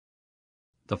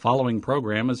The following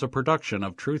program is a production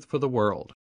of Truth for the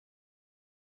World.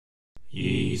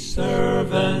 Ye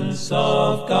servants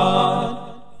of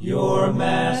God, your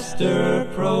Master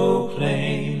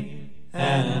proclaim,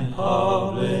 and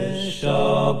publish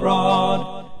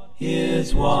abroad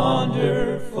his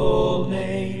wonderful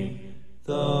name,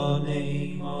 the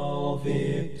name all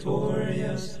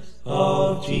victorious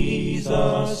of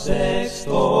Jesus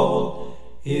extol.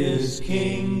 His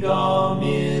kingdom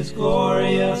is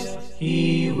glorious,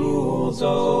 he rules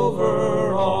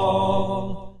over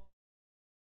all.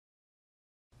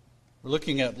 We're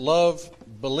looking at love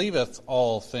believeth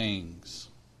all things.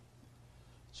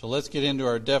 So let's get into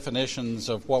our definitions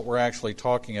of what we're actually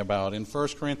talking about. In 1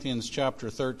 Corinthians chapter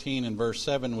 13 and verse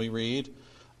 7 we read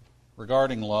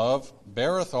regarding love,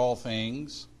 beareth all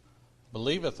things,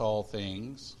 believeth all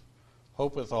things,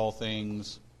 hopeth all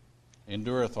things,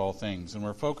 endureth all things. And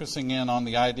we're focusing in on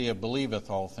the idea of believeth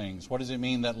all things. What does it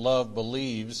mean that love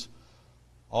believes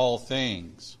all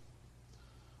things?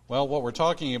 Well, what we're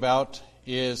talking about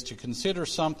is to consider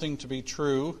something to be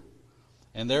true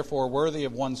and therefore worthy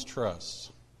of one's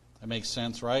trust. That makes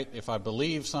sense, right? If I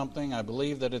believe something, I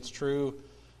believe that it's true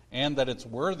and that it's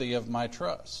worthy of my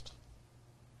trust.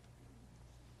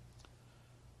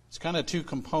 It's kind of two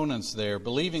components there,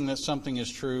 believing that something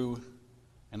is true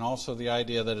and also the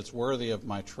idea that it's worthy of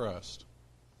my trust.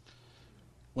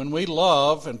 When we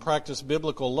love and practice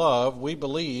biblical love, we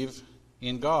believe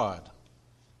in God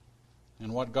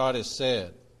and what God has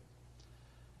said.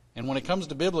 And when it comes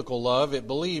to biblical love, it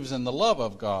believes in the love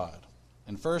of God.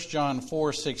 In 1 John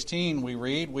 4:16 we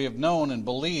read, we have known and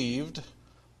believed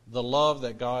the love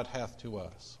that God hath to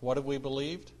us. What have we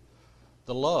believed?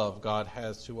 The love God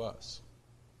has to us.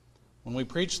 When we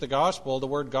preach the gospel, the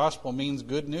word gospel means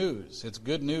good news. It's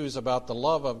good news about the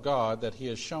love of God that he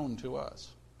has shown to us.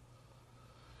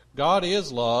 God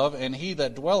is love, and he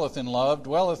that dwelleth in love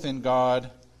dwelleth in God,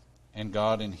 and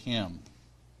God in him.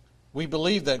 We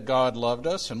believe that God loved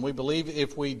us, and we believe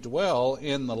if we dwell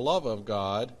in the love of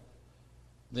God,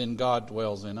 then God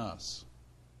dwells in us.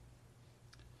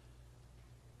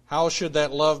 How should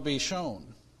that love be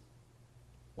shown?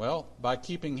 Well, by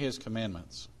keeping his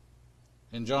commandments.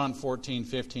 In John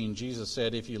 14:15, Jesus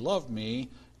said, if you love me,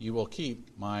 you will keep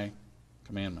my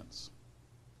commandments.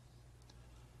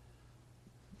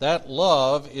 That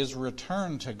love is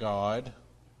returned to God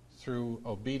through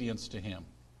obedience to him.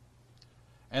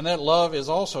 And that love is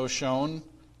also shown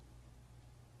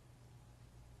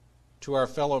to our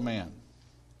fellow man.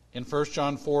 In 1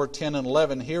 John 4:10 and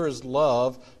 11, here is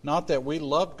love, not that we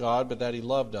loved God, but that he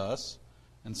loved us,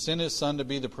 and sent his Son to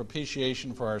be the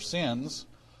propitiation for our sins.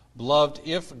 Beloved,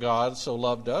 if God so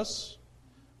loved us,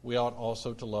 we ought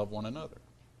also to love one another.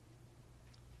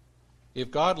 If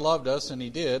God loved us, and he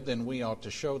did, then we ought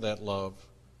to show that love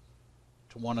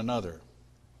to one another.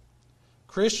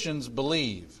 Christians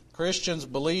believe. Christians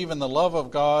believe in the love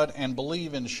of God and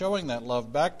believe in showing that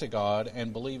love back to God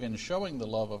and believe in showing the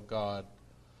love of God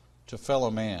to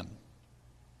fellow man.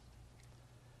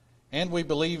 And we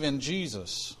believe in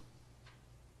Jesus.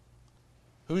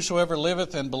 Whosoever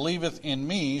liveth and believeth in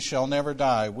me shall never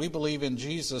die. We believe in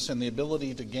Jesus and the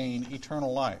ability to gain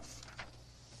eternal life.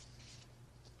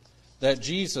 That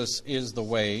Jesus is the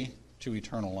way to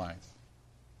eternal life.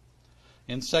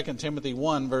 In 2 Timothy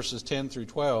 1, verses 10 through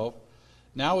 12,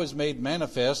 now is made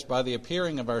manifest by the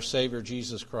appearing of our Savior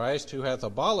Jesus Christ, who hath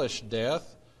abolished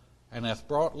death and hath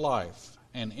brought life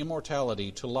and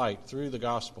immortality to light through the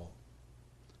gospel.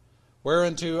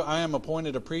 Whereunto I am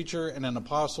appointed a preacher and an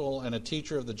apostle and a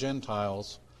teacher of the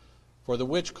Gentiles, for the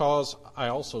which cause I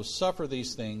also suffer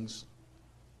these things.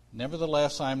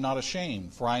 Nevertheless I am not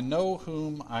ashamed, for I know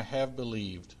whom I have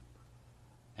believed,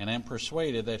 and am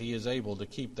persuaded that he is able to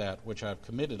keep that which I have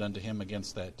committed unto him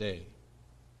against that day.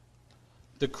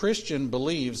 The Christian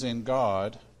believes in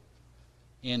God,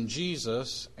 in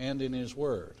Jesus, and in his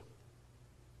word.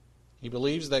 He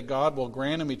believes that God will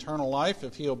grant him eternal life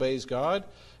if he obeys God,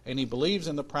 and he believes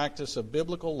in the practice of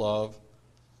biblical love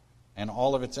and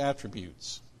all of its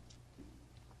attributes.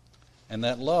 And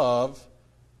that love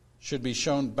should be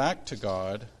shown back to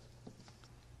God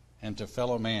and to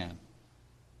fellow man.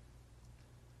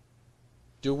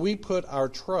 Do we put our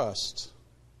trust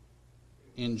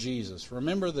in Jesus?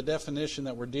 Remember, the definition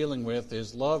that we're dealing with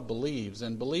is love believes,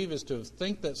 and believe is to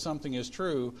think that something is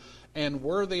true and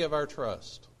worthy of our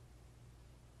trust.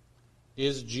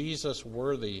 Is Jesus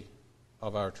worthy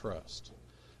of our trust?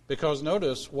 Because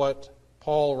notice what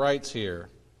Paul writes here.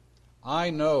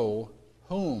 I know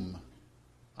whom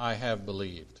I have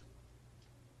believed.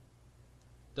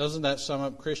 Doesn't that sum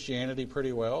up Christianity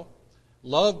pretty well?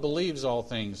 Love believes all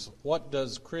things. What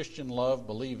does Christian love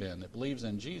believe in? It believes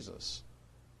in Jesus.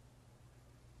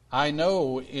 I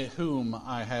know in whom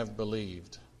I have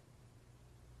believed.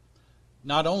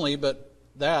 Not only but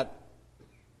that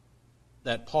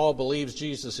Paul believes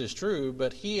Jesus is true,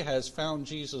 but he has found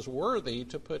Jesus worthy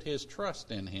to put his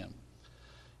trust in him.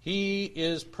 He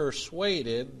is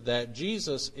persuaded that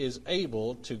Jesus is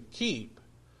able to keep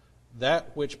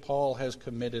that which Paul has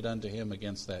committed unto him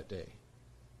against that day.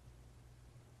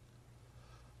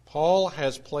 Paul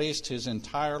has placed his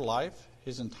entire life,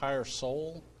 his entire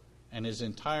soul, and his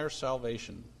entire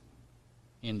salvation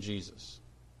in Jesus.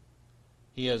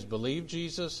 He has believed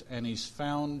Jesus, and he's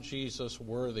found Jesus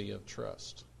worthy of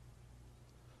trust.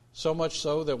 So much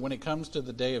so that when it comes to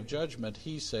the day of judgment,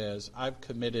 he says, I've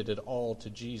committed it all to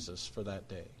Jesus for that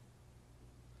day,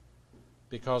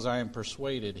 because I am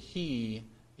persuaded he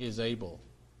is able.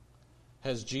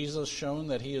 Has Jesus shown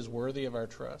that he is worthy of our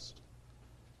trust?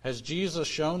 Has Jesus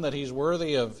shown that he's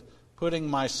worthy of putting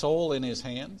my soul in his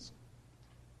hands?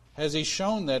 Has he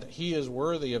shown that he is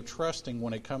worthy of trusting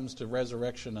when it comes to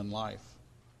resurrection and life?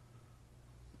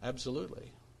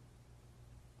 Absolutely.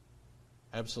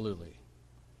 Absolutely.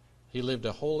 He lived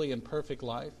a holy and perfect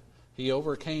life. He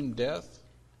overcame death.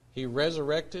 He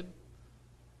resurrected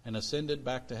and ascended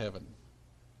back to heaven.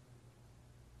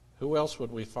 Who else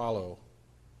would we follow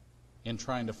in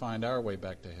trying to find our way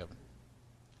back to heaven?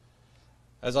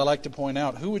 As I like to point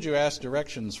out, who would you ask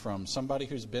directions from? Somebody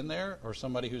who's been there or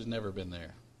somebody who's never been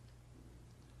there?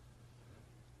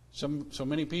 So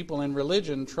many people in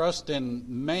religion trust in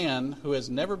man who has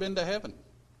never been to heaven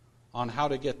on how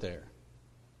to get there.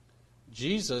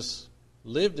 Jesus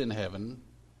lived in heaven,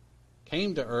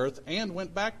 came to earth, and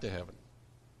went back to heaven.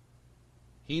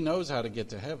 He knows how to get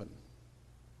to heaven.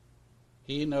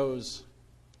 He knows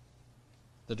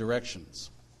the directions.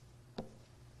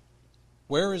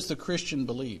 Where is the Christian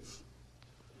belief?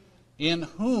 In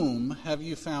whom have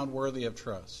you found worthy of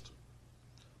trust?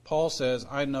 Paul says,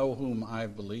 I know whom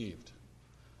I've believed,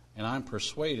 and I'm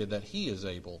persuaded that he is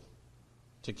able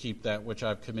to keep that which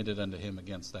I've committed unto him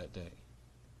against that day.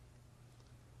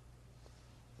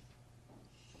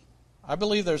 I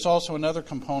believe there's also another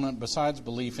component besides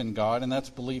belief in God, and that's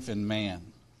belief in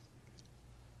man.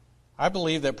 I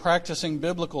believe that practicing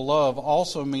biblical love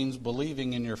also means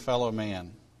believing in your fellow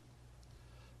man.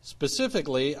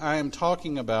 Specifically, I am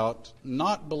talking about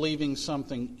not believing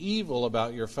something evil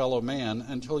about your fellow man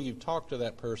until you've talked to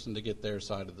that person to get their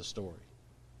side of the story.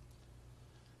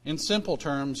 In simple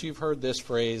terms, you've heard this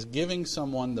phrase, giving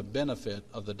someone the benefit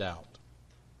of the doubt.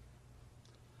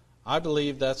 I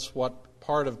believe that's what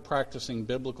part of practicing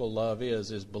biblical love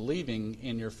is believing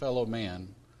in your fellow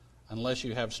man unless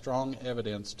you have strong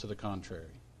evidence to the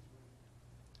contrary.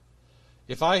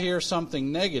 If I hear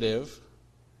something negative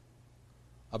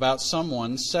about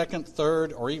someone, second,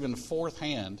 third, or even fourth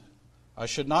hand, I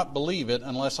should not believe it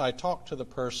unless I talk to the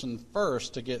person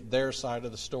first to get their side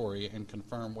of the story and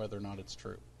confirm whether or not it's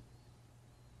true.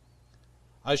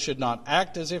 I should not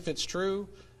act as if it's true,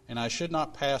 and I should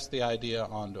not pass the idea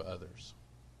on to others.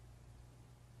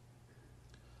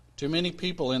 Too many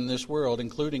people in this world,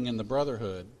 including in the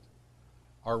brotherhood,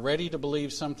 are ready to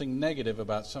believe something negative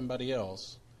about somebody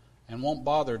else and won't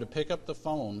bother to pick up the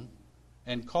phone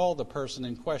and call the person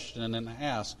in question and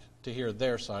ask to hear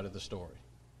their side of the story.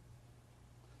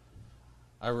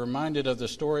 I'm reminded of the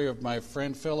story of my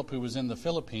friend Philip, who was in the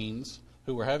Philippines,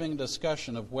 who were having a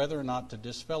discussion of whether or not to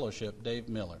disfellowship Dave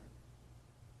Miller.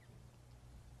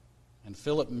 And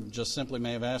Philip just simply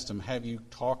may have asked him, have you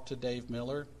talked to Dave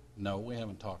Miller? No, we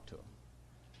haven't talked to him.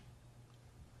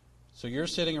 So you're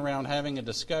sitting around having a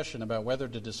discussion about whether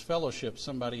to disfellowship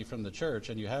somebody from the church,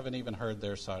 and you haven't even heard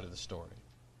their side of the story.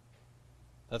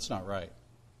 That's not right.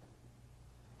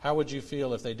 How would you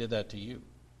feel if they did that to you?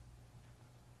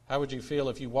 How would you feel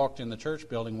if you walked in the church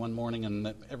building one morning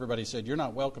and everybody said, you're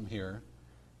not welcome here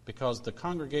because the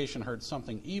congregation heard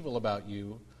something evil about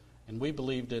you and we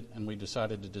believed it and we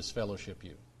decided to disfellowship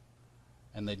you?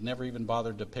 And they'd never even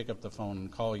bothered to pick up the phone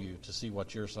and call you to see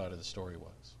what your side of the story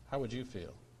was. How would you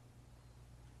feel?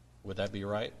 Would that be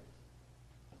right?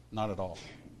 Not at all.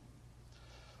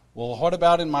 Well, what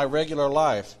about in my regular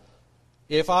life?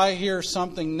 If I hear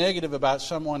something negative about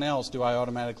someone else, do I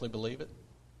automatically believe it?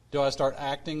 Do I start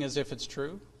acting as if it's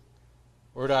true?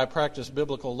 Or do I practice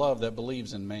biblical love that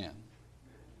believes in man?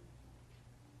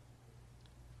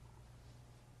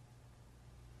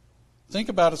 Think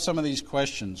about some of these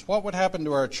questions. What would happen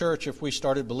to our church if we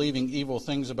started believing evil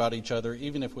things about each other,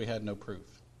 even if we had no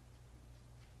proof?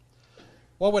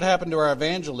 What would happen to our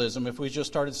evangelism if we just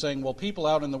started saying, well, people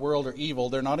out in the world are evil,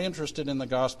 they're not interested in the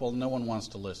gospel, no one wants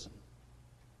to listen?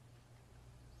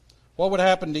 What would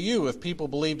happen to you if people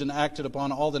believed and acted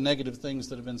upon all the negative things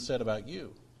that have been said about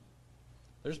you?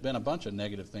 There's been a bunch of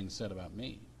negative things said about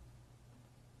me.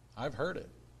 I've heard it.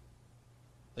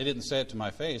 They didn't say it to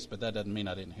my face, but that doesn't mean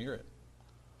I didn't hear it.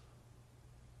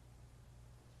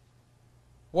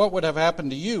 What would have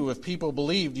happened to you if people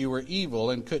believed you were evil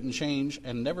and couldn't change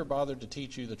and never bothered to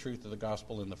teach you the truth of the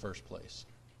gospel in the first place?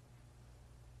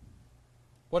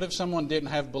 What if someone didn't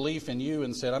have belief in you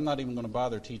and said, I'm not even going to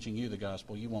bother teaching you the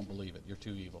gospel. You won't believe it. You're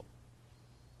too evil.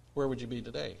 Where would you be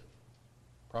today?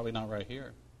 Probably not right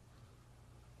here.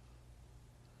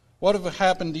 What would have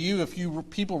happened to you if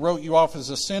people wrote you off as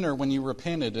a sinner when you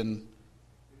repented and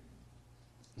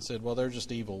said, well, they're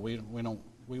just evil. We don't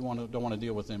want to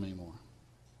deal with them anymore?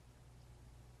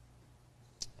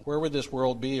 Where would this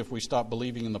world be if we stopped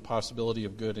believing in the possibility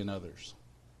of good in others?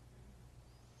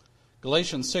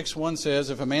 Galatians 6:1 says,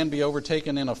 if a man be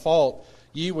overtaken in a fault,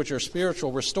 ye which are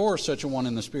spiritual, restore such a one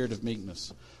in the spirit of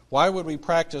meekness. Why would we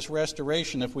practice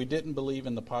restoration if we didn't believe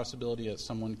in the possibility that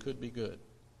someone could be good?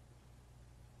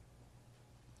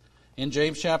 In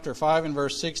James chapter 5 and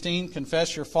verse 16,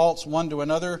 confess your faults one to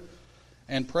another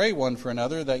and pray one for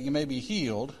another that you may be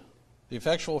healed. The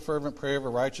effectual fervent prayer of a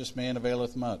righteous man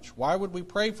availeth much. Why would we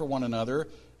pray for one another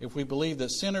if we believe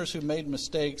that sinners who made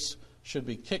mistakes should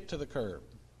be kicked to the curb?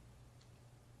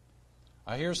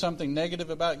 I hear something negative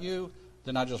about you,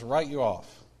 then I just write you off.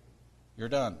 You're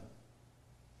done.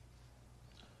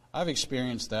 I've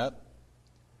experienced that.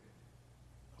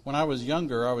 When I was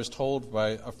younger, I was told by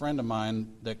a friend of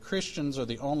mine that Christians are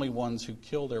the only ones who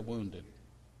kill their wounded.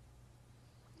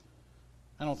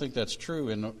 I don't think that's true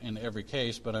in every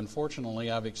case, but unfortunately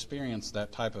I've experienced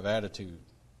that type of attitude.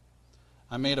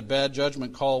 I made a bad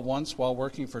judgment call once while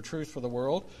working for Truth for the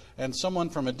World, and someone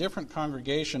from a different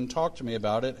congregation talked to me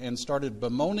about it and started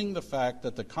bemoaning the fact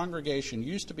that the congregation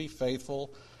used to be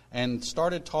faithful and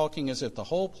started talking as if the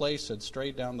whole place had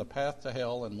strayed down the path to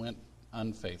hell and went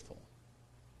unfaithful.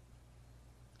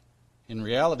 In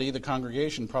reality, the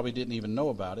congregation probably didn't even know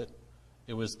about it.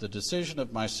 It was the decision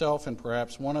of myself and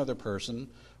perhaps one other person.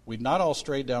 We'd not all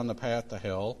strayed down the path to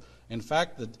hell. In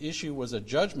fact, the issue was a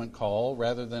judgment call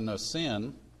rather than a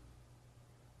sin.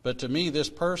 But to me, this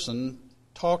person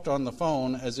talked on the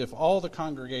phone as if all the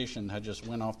congregation had just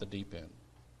went off the deep end.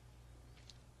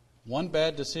 One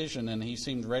bad decision, and he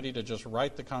seemed ready to just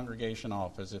write the congregation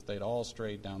off as if they'd all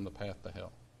strayed down the path to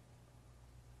hell.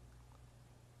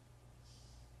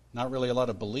 Not really a lot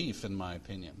of belief, in my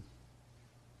opinion.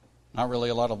 Not really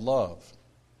a lot of love.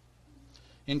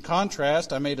 In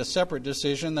contrast, I made a separate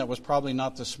decision that was probably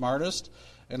not the smartest,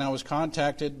 and I was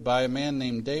contacted by a man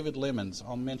named David Lemons.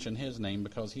 I'll mention his name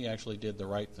because he actually did the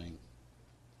right thing.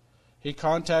 He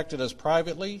contacted us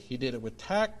privately, he did it with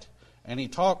tact, and he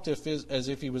talked as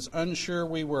if he was unsure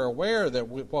we were aware that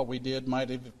what we did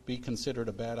might be considered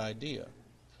a bad idea.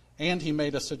 And he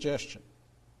made a suggestion.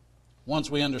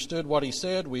 Once we understood what he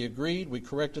said, we agreed, we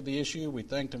corrected the issue, we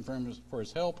thanked him for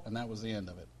his help, and that was the end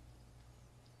of it.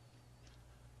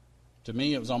 To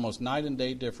me, it was almost night and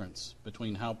day difference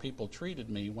between how people treated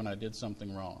me when I did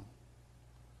something wrong.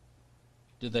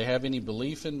 Did they have any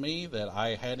belief in me that I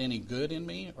had any good in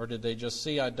me, or did they just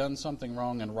see I'd done something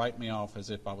wrong and write me off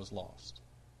as if I was lost?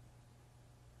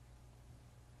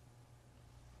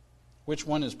 Which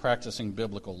one is practicing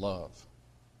biblical love?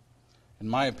 In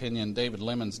my opinion, David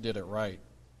Lemons did it right.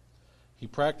 He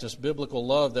practiced biblical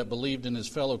love that believed in his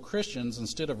fellow Christians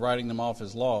instead of writing them off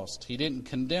as lost. He didn't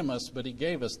condemn us, but he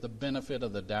gave us the benefit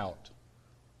of the doubt.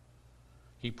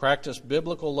 He practiced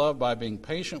biblical love by being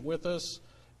patient with us,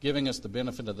 giving us the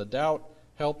benefit of the doubt,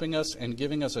 helping us and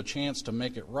giving us a chance to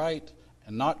make it right,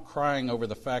 and not crying over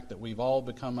the fact that we've all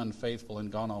become unfaithful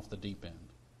and gone off the deep end.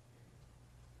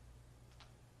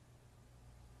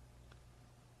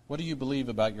 What do you believe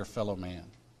about your fellow man?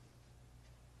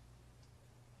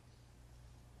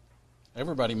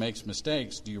 Everybody makes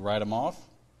mistakes. Do you write them off?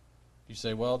 You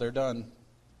say, well, they're done.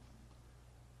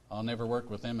 I'll never work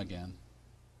with them again.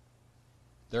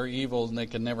 They're evil and they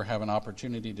can never have an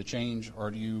opportunity to change.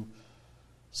 Or do you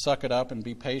suck it up and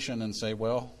be patient and say,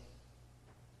 well,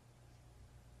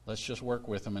 let's just work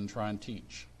with them and try and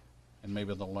teach, and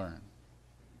maybe they'll learn.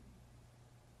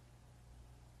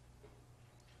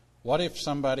 What if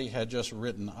somebody had just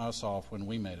written us off when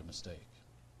we made a mistake?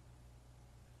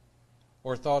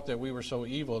 Or thought that we were so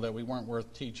evil that we weren't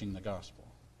worth teaching the gospel?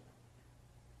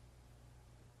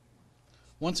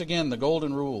 Once again, the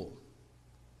golden rule.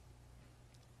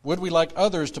 Would we like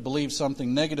others to believe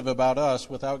something negative about us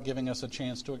without giving us a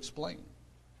chance to explain?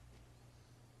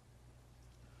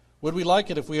 Would we like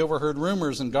it if we overheard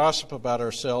rumors and gossip about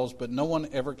ourselves, but no one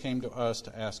ever came to us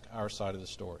to ask our side of the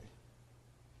story?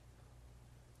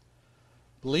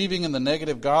 Believing in the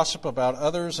negative gossip about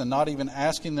others and not even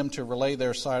asking them to relay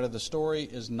their side of the story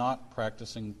is not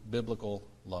practicing biblical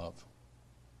love.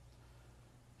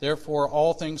 Therefore,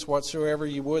 all things whatsoever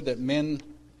ye would that men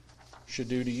should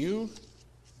do to you,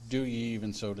 do ye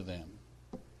even so to them.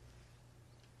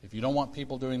 If you don't want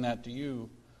people doing that to you,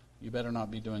 you better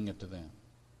not be doing it to them.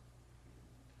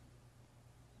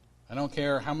 I don't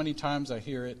care how many times I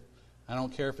hear it. I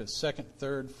don't care if it's second,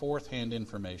 third, fourth-hand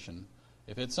information.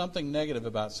 If it's something negative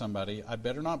about somebody, I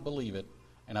better not believe it,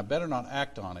 and I better not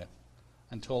act on it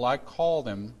until I call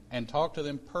them and talk to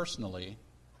them personally,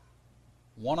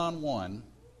 one-on-one,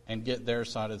 and get their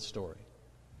side of the story.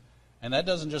 And that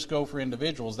doesn't just go for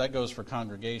individuals, that goes for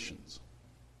congregations.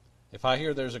 If I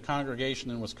hear there's a congregation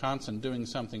in Wisconsin doing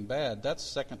something bad, that's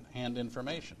second-hand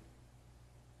information.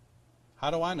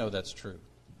 How do I know that's true?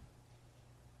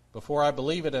 Before I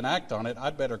believe it and act on it,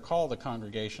 I'd better call the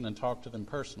congregation and talk to them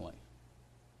personally.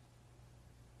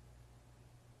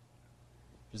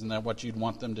 Isn't that what you'd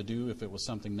want them to do if it was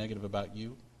something negative about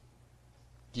you?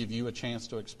 Give you a chance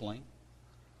to explain?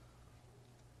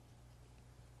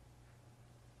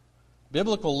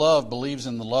 Biblical love believes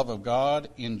in the love of God,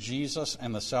 in Jesus,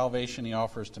 and the salvation he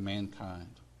offers to mankind.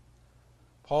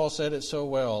 Paul said it so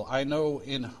well, I know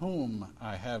in whom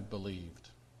I have believed.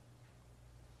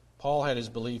 Paul had his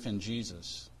belief in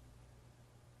Jesus,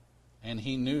 and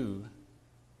he knew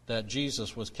that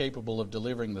Jesus was capable of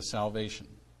delivering the salvation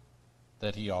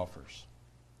that he offers.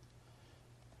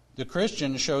 The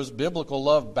Christian shows biblical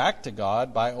love back to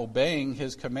God by obeying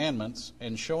his commandments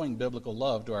and showing biblical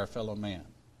love to our fellow man.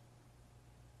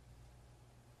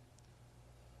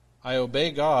 I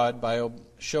obey God by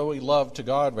showing love to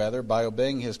God, by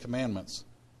obeying his commandments.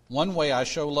 One way I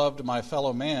show love to my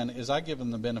fellow man is I give him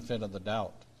the benefit of the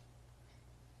doubt.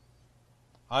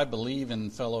 I believe in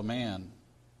fellow man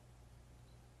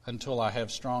until I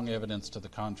have strong evidence to the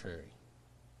contrary.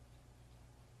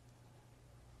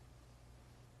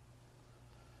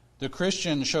 The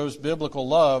Christian shows biblical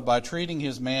love by treating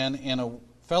his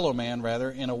fellow man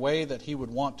in a way that he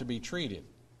would want to be treated,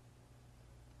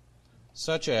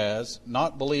 such as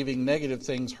not believing negative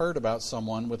things heard about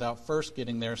someone without first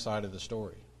getting their side of the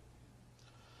story.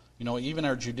 You know, even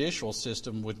our judicial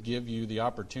system would give you the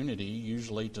opportunity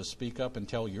usually to speak up and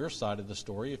tell your side of the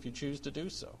story if you choose to do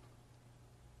so.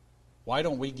 Why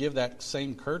don't we give that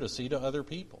same courtesy to other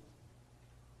people?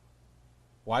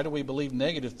 Why do we believe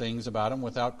negative things about them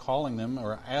without calling them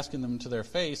or asking them to their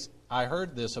face, I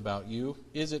heard this about you,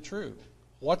 is it true?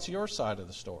 What's your side of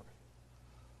the story?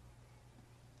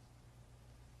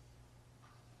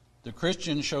 The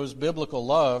Christian shows biblical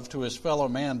love to his fellow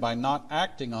man by not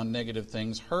acting on negative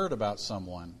things heard about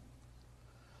someone.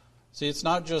 See, it's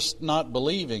not just not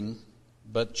believing,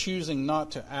 but choosing not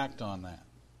to act on that.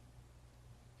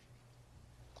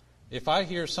 If I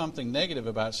hear something negative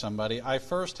about somebody, I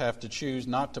first have to choose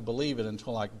not to believe it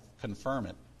until I confirm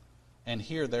it and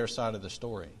hear their side of the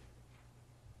story.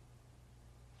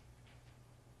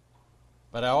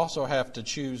 But I also have to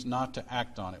choose not to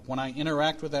act on it. When I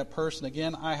interact with that person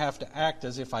again, I have to act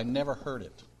as if I never heard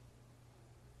it.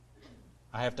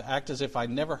 I have to act as if I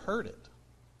never heard it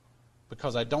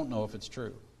because I don't know if it's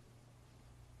true.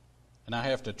 And I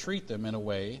have to treat them in a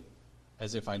way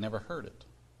as if I never heard it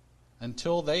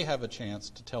until they have a chance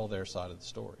to tell their side of the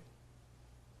story.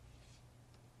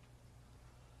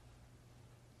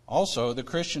 Also, the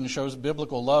Christian shows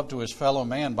biblical love to his fellow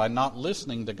man by not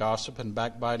listening to gossip and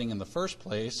backbiting in the first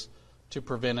place to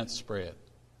prevent its spread.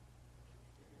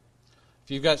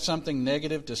 If you've got something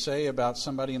negative to say about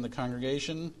somebody in the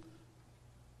congregation,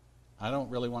 I don't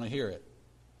really want to hear it.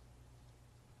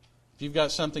 If you've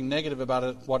got something negative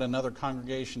about what another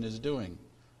congregation is doing,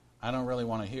 I don't really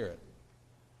want to hear it.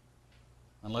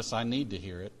 Unless I need to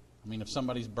hear it. I mean, if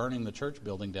somebody's burning the church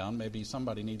building down, maybe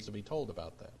somebody needs to be told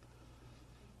about that.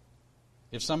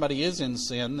 If somebody is in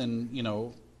sin,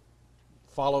 then,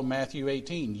 follow Matthew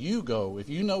 18. You go. If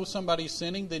you know somebody's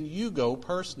sinning, then you go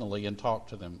personally and talk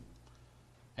to them.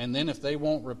 And then if they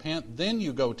won't repent, then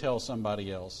you go tell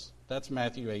somebody else. That's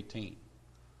Matthew 18.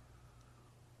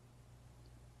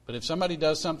 But if somebody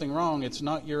does something wrong, it's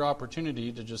not your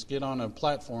opportunity to just get on a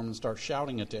platform and start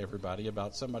shouting it to everybody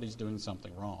about somebody's doing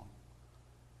something wrong.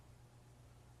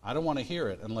 I don't want to hear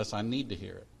it unless I need to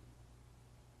hear it.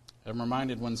 I'm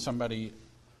reminded when somebody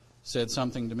said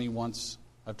something to me once,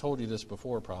 I've told you this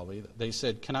before probably, they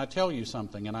said, can I tell you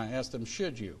something? And I asked them,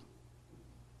 should you?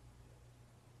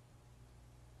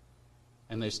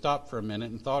 And they stopped for a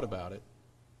minute and thought about it.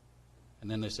 And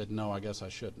then they said, no, I guess I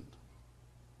shouldn't.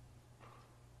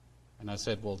 And I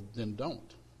said, well, then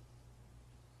don't.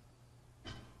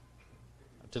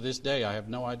 To this day, I have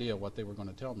no idea what they were going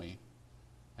to tell me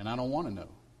And I don't want to know,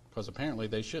 because apparently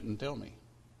they shouldn't tell me.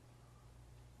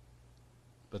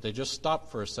 But they just stop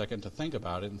for a second to think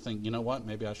about it and think, you know what,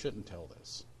 maybe I shouldn't tell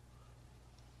this.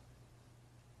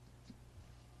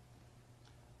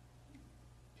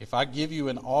 If I give you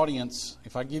an audience,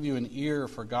 if I give you an ear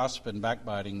for gossip and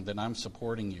backbiting, then I'm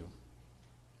supporting you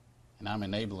and I'm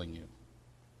enabling you.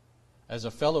 As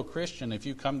a fellow Christian, if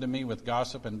you come to me with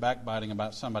gossip and backbiting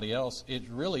about somebody else, it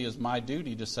really is my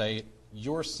duty to say,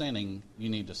 you're sinning, you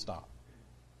need to stop.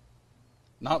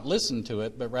 Not listen to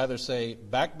it, but rather say,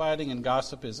 backbiting and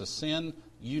gossip is a sin,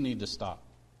 you need to stop.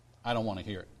 I don't want to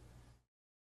hear it.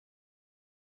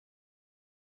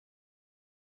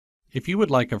 If you would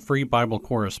like a free Bible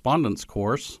correspondence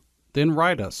course, then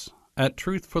write us at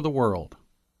Truth for the World,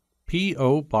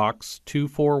 P.O. Box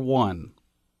 241,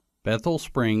 Bethel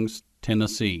Springs,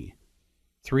 Tennessee,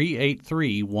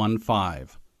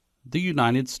 38315, the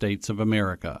United States of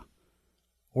America.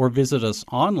 Or visit us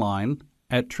online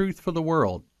at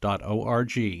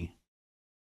truthfortheworld.org.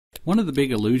 One of the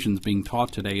big illusions being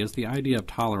taught today is the idea of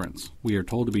tolerance. We are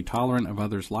told to be tolerant of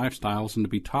others' lifestyles and to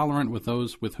be tolerant with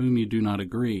those with whom you do not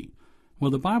agree. Well,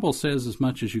 the Bible says as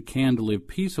much as you can to live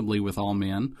peaceably with all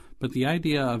men, but the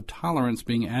idea of tolerance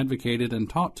being advocated and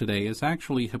taught today is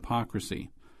actually hypocrisy.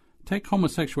 Take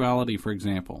homosexuality, for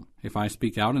example. If I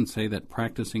speak out and say that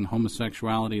practicing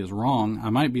homosexuality is wrong,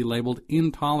 I might be labeled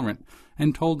intolerant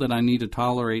and told that I need to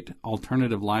tolerate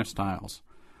alternative lifestyles.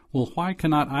 Well, why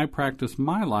cannot I practice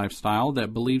my lifestyle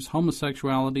that believes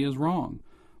homosexuality is wrong?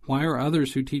 Why are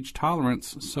others who teach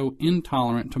tolerance so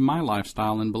intolerant to my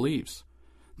lifestyle and beliefs?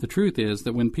 The truth is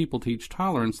that when people teach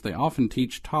tolerance, they often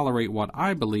teach tolerate what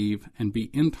I believe and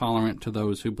be intolerant to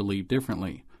those who believe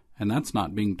differently. And that's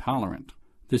not being tolerant.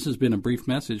 This has been a brief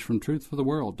message from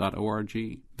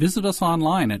truthfortheworld.org. Visit us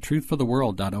online at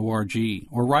truthfortheworld.org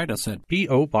or write us at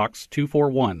P.O. Box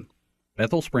 241,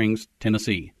 Bethel Springs,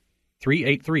 Tennessee,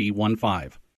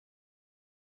 38315.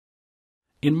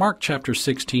 In Mark chapter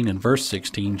 16 and verse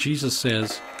 16, Jesus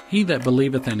says, "He that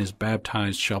believeth and is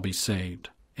baptized shall be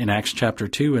saved." In Acts chapter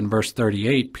 2 and verse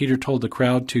 38, Peter told the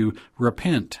crowd to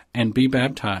repent and be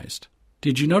baptized.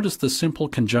 Did you notice the simple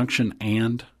conjunction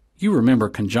and? You remember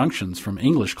conjunctions from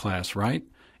English class, right?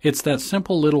 It's that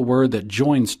simple little word that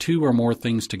joins two or more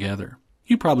things together.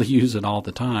 You probably use it all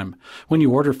the time. When you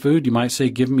order food, you might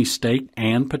say, "Give me steak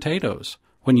and potatoes."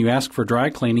 When you ask for dry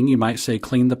cleaning, you might say,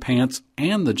 "Clean the pants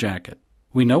and the jacket."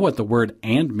 We know what the word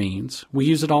 "and" means. We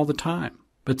use it all the time.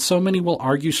 But so many will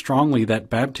argue strongly that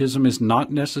baptism is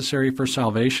not necessary for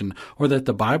salvation, or that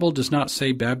the Bible does not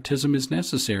say baptism is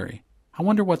necessary. I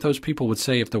wonder what those people would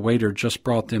say if the waiter just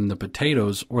brought them the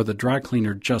potatoes or the dry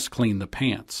cleaner just cleaned the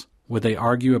pants. Would they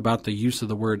argue about the use of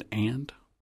the word "and"?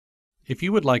 If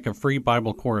you would like a free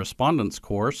Bible correspondence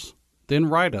course, then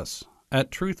write us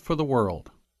at Truth for the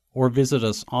World, or visit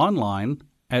us online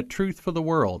at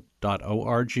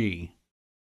truthfortheworld.org.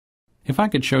 If I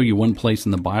could show you one place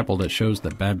in the Bible that shows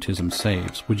that baptism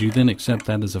saves, would you then accept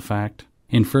that as a fact?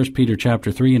 In 1 Peter chapter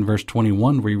 3 and verse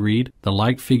 21 we read, "The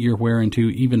like figure whereunto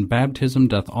even baptism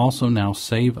doth also now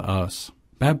save us."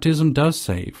 Baptism does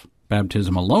save.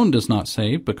 Baptism alone does not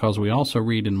save, because we also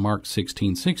read in Mark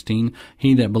 16:16,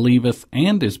 "He that believeth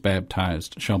and is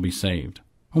baptized shall be saved."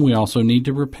 And we also need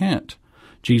to repent.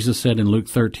 Jesus said in Luke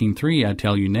 13:3, "I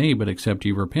tell you nay, but except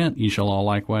ye repent, ye shall all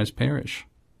likewise perish."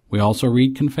 We also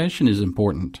read confession is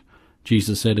important.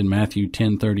 Jesus said in Matthew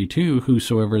 10:32,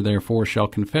 "Whosoever therefore shall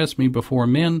confess me before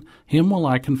men, him will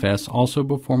I confess also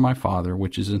before my Father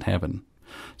which is in heaven."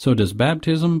 So does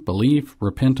baptism, belief,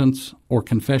 repentance, or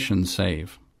confession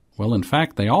save? Well, in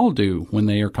fact, they all do when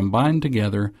they are combined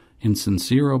together in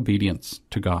sincere obedience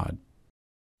to God.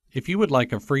 If you would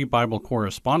like a free Bible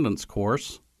correspondence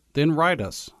course, then write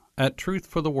us at Truth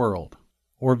for the World,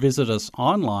 or visit us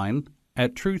online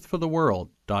at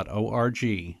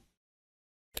truthfortheworld.org.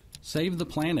 Save the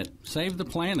planet. Save the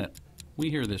planet. We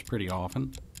hear this pretty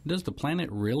often. Does the planet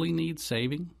really need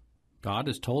saving? God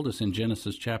has told us in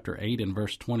Genesis chapter 8 and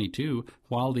verse 22,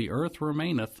 "While the earth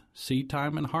remaineth,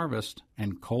 seedtime and harvest,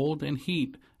 and cold and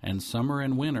heat, and summer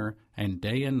and winter, and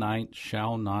day and night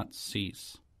shall not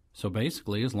cease." So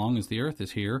basically, as long as the earth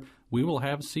is here, we will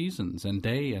have seasons and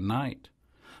day and night.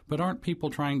 But aren't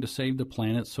people trying to save the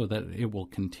planet so that it will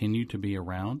continue to be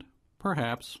around?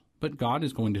 Perhaps. But God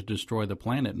is going to destroy the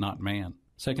planet, not man.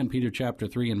 2 Peter chapter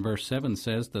 3 and verse 7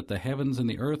 says that the heavens and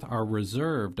the earth are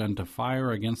reserved unto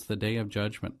fire against the day of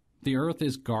judgment. The earth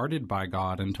is guarded by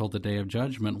God until the day of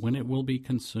judgment, when it will be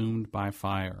consumed by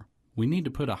fire. We need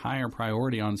to put a higher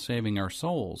priority on saving our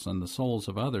souls and the souls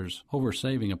of others over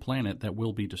saving a planet that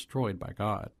will be destroyed by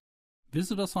God.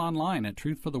 Visit us online at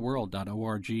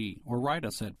truthfortheworld.org or write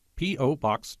us at P.O.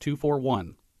 Box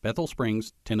 241, Bethel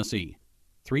Springs, Tennessee,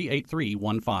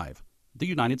 38315, the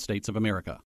United States of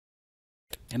America.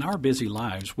 In our busy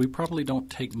lives, we probably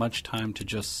don't take much time to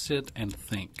just sit and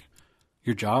think.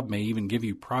 Your job may even give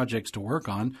you projects to work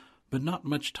on, but not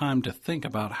much time to think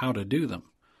about how to do them.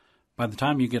 By the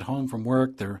time you get home from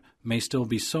work, there may still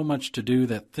be so much to do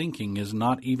that thinking is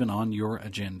not even on your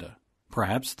agenda.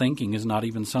 Perhaps thinking is not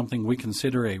even something we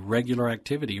consider a regular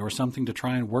activity or something to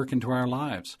try and work into our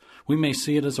lives. We may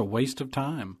see it as a waste of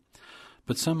time.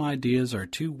 But some ideas are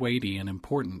too weighty and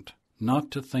important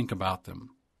not to think about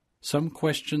them. Some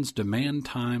questions demand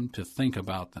time to think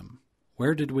about them.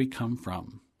 Where did we come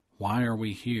from? Why are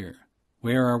we here?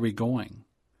 Where are we going?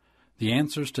 The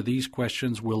answers to these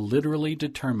questions will literally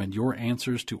determine your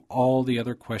answers to all the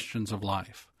other questions of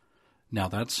life. Now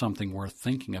that's something worth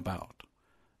thinking about.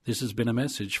 This has been a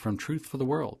message from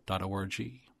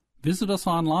truthfortheworld.org. Visit us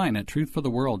online at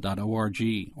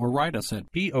truthfortheworld.org or write us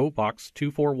at P.O. Box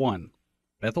 241,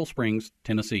 Bethel Springs,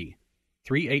 Tennessee,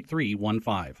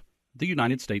 38315, the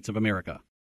United States of America.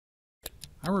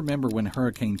 I remember when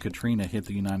Hurricane Katrina hit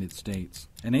the United States.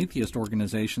 An atheist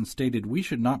organization stated we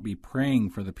should not be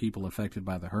praying for the people affected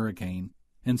by the hurricane.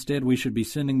 Instead, we should be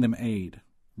sending them aid.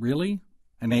 Really?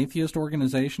 An atheist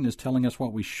organization is telling us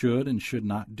what we should and should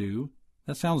not do?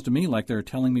 That sounds to me like they're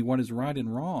telling me what is right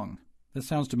and wrong. That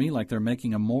sounds to me like they're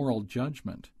making a moral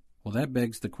judgment. Well, that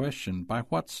begs the question, by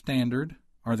what standard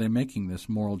are they making this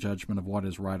moral judgment of what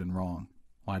is right and wrong?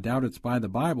 Well, I doubt it's by the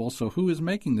Bible, so who is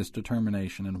making this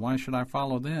determination, and why should I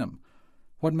follow them?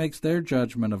 What makes their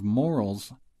judgment of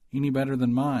morals any better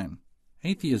than mine?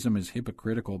 Atheism is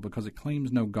hypocritical because it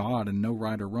claims no God and no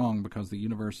right or wrong because the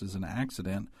universe is an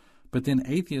accident, but then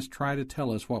atheists try to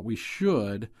tell us what we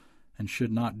should and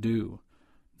should not do.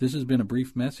 This has been a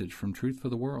brief message from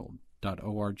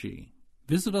truthfortheworld.org.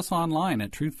 Visit us online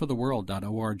at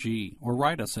truthfortheworld.org or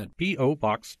write us at P.O.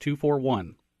 Box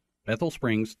 241, Bethel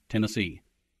Springs, Tennessee,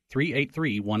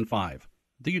 38315,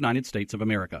 the United States of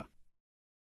America.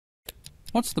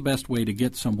 What's the best way to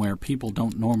get somewhere people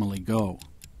don't normally go?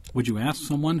 Would you ask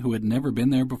someone who had never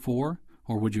been there before,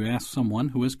 or would you ask someone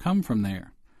who has come from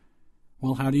there?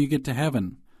 Well, how do you get to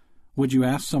heaven? Would you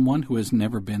ask someone who has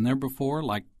never been there before,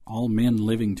 like all men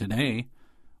living today,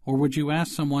 or would you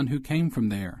ask someone who came from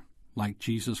there, like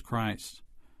Jesus Christ?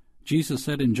 Jesus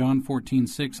said in John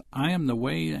 14:6, I am the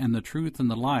way and the truth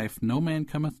and the life. No man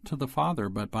cometh to the Father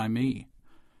but by me.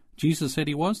 Jesus said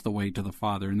he was the way to the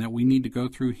Father and that we need to go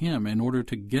through him in order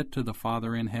to get to the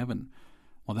Father in heaven.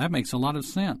 Well, that makes a lot of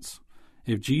sense.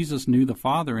 If Jesus knew the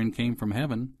Father and came from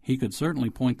heaven, he could certainly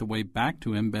point the way back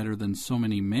to him better than so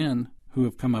many men who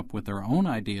have come up with their own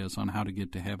ideas on how to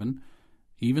get to heaven,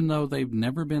 even though they've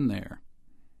never been there.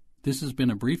 This has been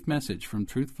a brief message from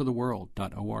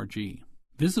truthfortheworld.org.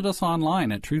 Visit us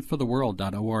online at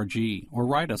truthfortheworld.org or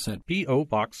write us at P.O.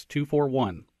 Box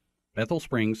 241, Bethel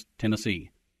Springs, Tennessee,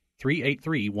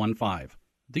 38315,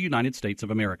 the United States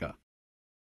of America.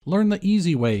 Learn the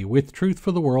easy way with Truth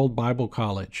for the World Bible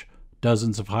College.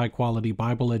 Dozens of high-quality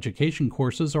Bible education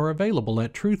courses are available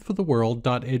at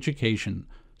truthfortheworld.education.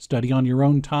 Study on your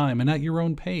own time and at your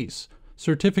own pace.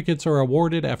 Certificates are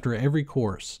awarded after every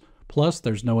course. Plus,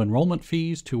 there's no enrollment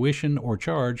fees, tuition, or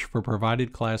charge for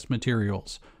provided class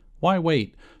materials. Why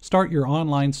wait? Start your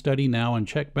online study now and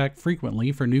check back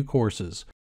frequently for new courses.